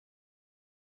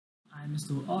I'm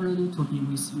so honored to be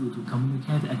with you to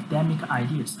communicate academic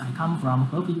ideas. I come from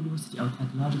Hebei University of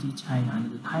Technology, China,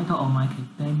 and the title of my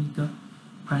academic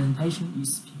presentation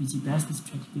is PPG-based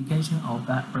stratification of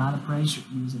blood pressure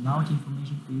using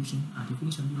multi-information fusion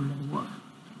artificial neural network.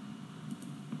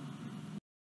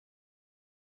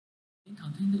 The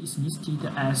content is listed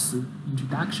as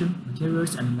introduction,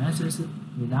 materials and methods,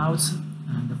 results,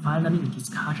 and finally the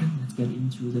discussion. Let's get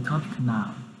into the topic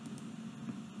now.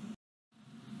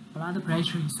 Blood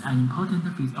pressure is an important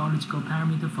physiological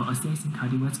parameter for assessing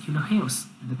cardiovascular health.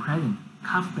 At present,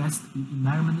 cuff-based BP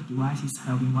measurement devices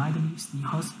have been widely used in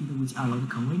hospitals, which are both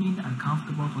convenient and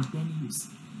comfortable for daily use.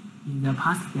 In the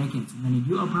past decades, many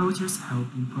new approaches have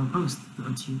been proposed to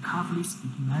achieve cuffless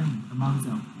BP measurement. Among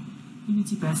them,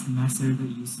 PPG-based method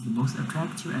is the most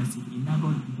attractive as it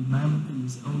enables BP measurement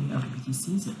using only a PPG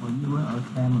sensor or even a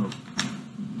camera.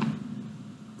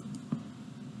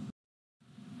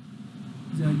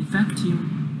 The effective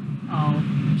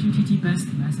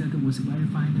PTT-based method was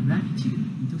verified rapidly.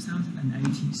 In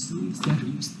 2018, Xuezhi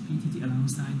Yang used PTT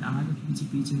alongside other PPT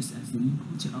features as the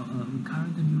input of a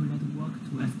recurrent neural network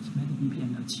to estimate BP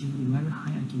and achieve very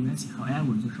high accuracy.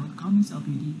 However, the shortcomings of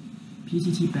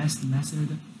PTT-based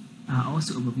method are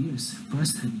also obvious.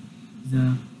 Firstly,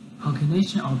 the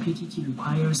calculation of PTT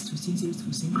requires two sensors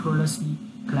to synchronously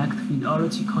collect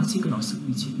physiological signals,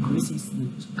 which increases the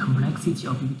complexity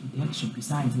of BP detection.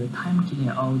 Besides, the time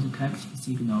delay of the collected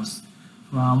signals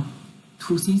from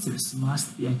two sensors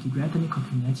must be accurately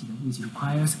calculated, which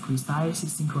requires precise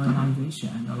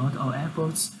synchronization and a lot of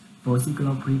efforts for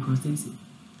signal pre-processing.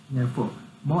 Therefore,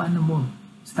 more and more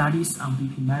studies on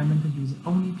BP measurement using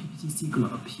only PPT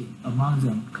signal appear. Among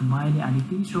them, combining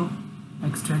artificial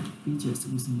extractive features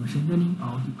with machine learning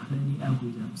or deep learning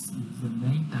algorithms is the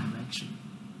main direction.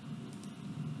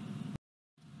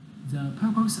 The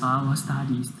purpose of our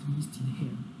study is listed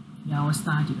here. In our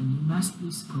study, a new method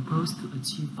is proposed to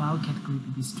achieve five-category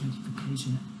BP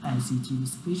stratification, as it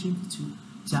is sufficient to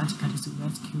judge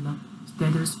cardiovascular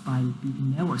status by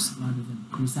BP levels rather than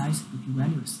precise BP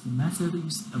values. The method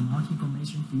uses a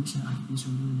multi-information fusion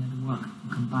artificial neural network to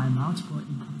combine multiple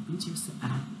input features,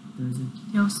 and the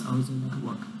details of the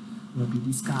network will be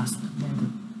discussed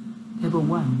later. Table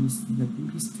 1 is the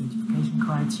BP stratification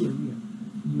criteria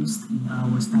used in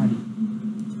our study.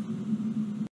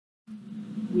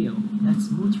 Well, let's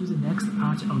move to the next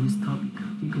part of this topic.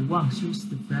 Figure 1 shows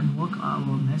the framework of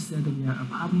our method where a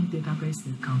public database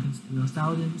that contains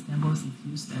 12,000 samples is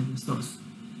used as a source.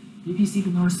 BP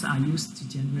signals are used to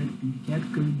generate BP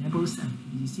category labels, and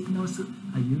PPG signals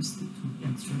are used to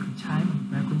extract time and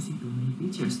frequency domain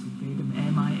features to feed the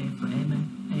MIF-ANN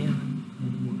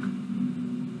network.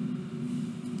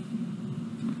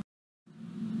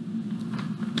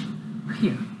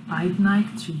 Here, I'd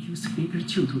like to use figure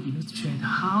 2 to illustrate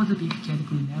how the BP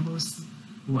category labels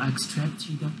were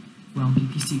extracted from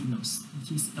BP signals.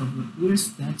 It is obvious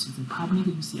that the public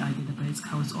UCI database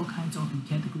covers all kinds of BP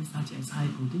categories such as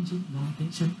hypertension,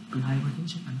 non-tension,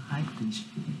 hypertension, and hypertension.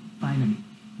 Finally,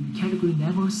 BP category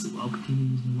labels were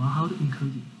obtained using one-hot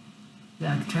encoding. The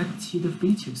extracted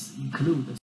features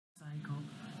include cycle,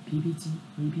 PPG,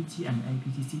 VPG, and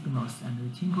APG signals, and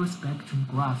the temporal spectrum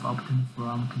graph obtained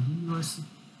from continuous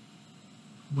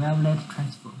wavelet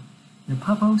transfer. The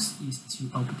purpose is to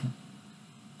obtain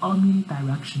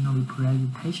omnidirectional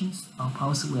representations of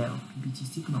pulse wave PPG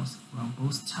signals from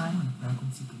both time and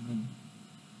frequency domain.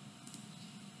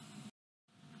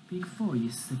 Figure 4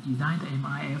 is the designed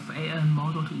MIF-ANN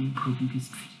model to improve BP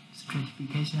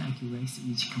stratification accuracy,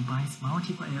 which combines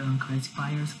multiple ANN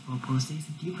classifiers for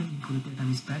processing different input data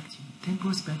respectively.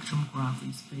 Temporal spectrum graph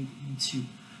is fed into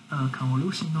a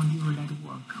convolutional neural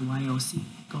network, while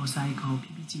single cycle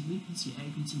PPG, VPG,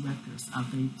 APG vectors are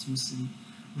fed to 3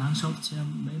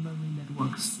 long-short-term memory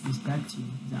networks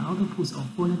respectively. The outputs of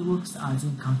 4 networks are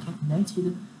then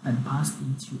concatenated and passed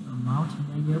into a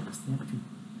multi-layer perception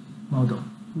model,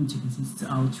 which consists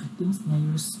of 2 dense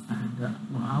layers and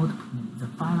 1 output layer. The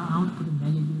final output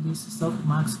layer uses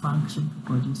softmax function to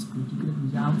produce predicted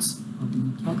results of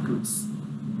the categories.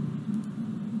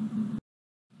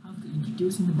 After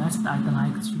introducing the method, I'd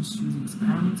like to show the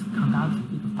experiment conducted.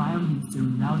 Figure 5 is the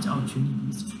result of training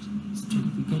this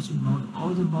stratification model.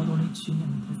 All the modeling, training,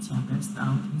 and testing are based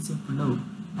on TensorFlow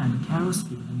and carrots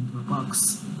given into a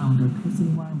box. On the test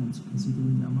environment,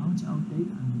 considering the amount of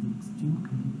data and the extreme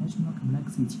computational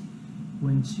complexity,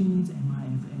 when training the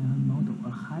MIF-ANN model, a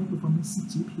high-performance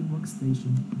GPU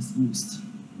workstation is used.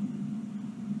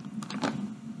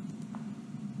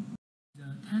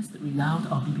 The test result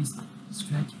of BP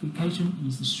stratification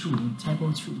is shown in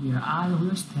Table 2, where other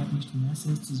well-established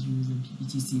methods using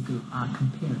PPG signal are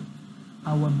compared.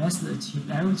 Our method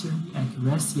achieved average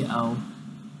accuracy of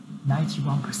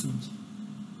 91%.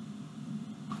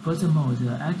 Furthermore,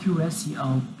 the accuracy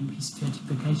of BP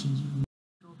stratification using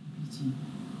PPG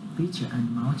feature and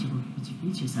multiple PPG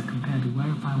features are compared to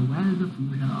verify whether the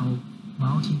fusion of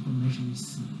multi-information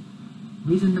is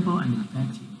reasonable and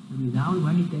effective. The result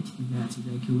validated that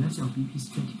the accuracy of BP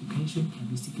stratification can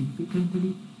be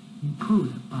significantly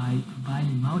improved by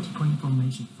combining multiple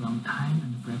information from time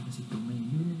and frequency domain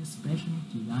using a specially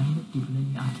designed deep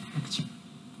learning architecture.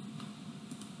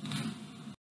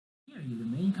 Here is the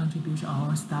main contribution of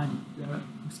our study. The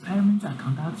experiments are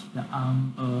conducted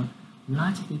on a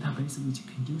large database which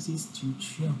conduces to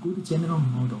train a good general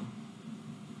model.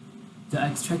 The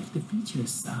extracted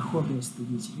features are Hall-based,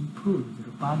 which improve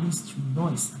the robustness to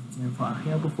noise and therefore are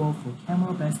helpful for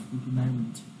camera-based BP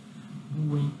measurement,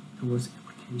 moving towards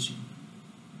application.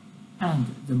 And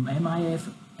the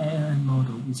MIF-ANN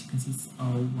model, which consists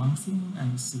of 1 signal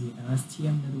and 3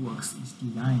 LSTM networks, is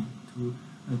designed to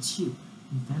achieve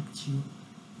effective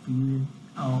fusion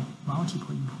of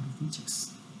multiple input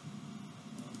features.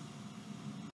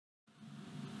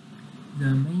 The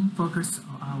main focus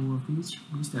of our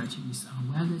research is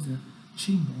on whether the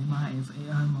trained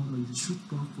MIF-ANN model is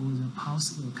suitable for the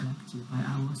pulse wave collected by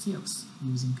ourselves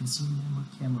using consumer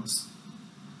cameras.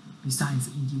 Besides,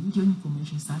 individual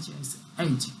information such as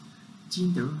age,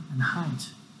 gender, and height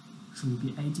should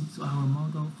be added to our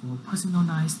model for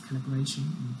personalized calibration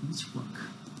in each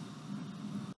work.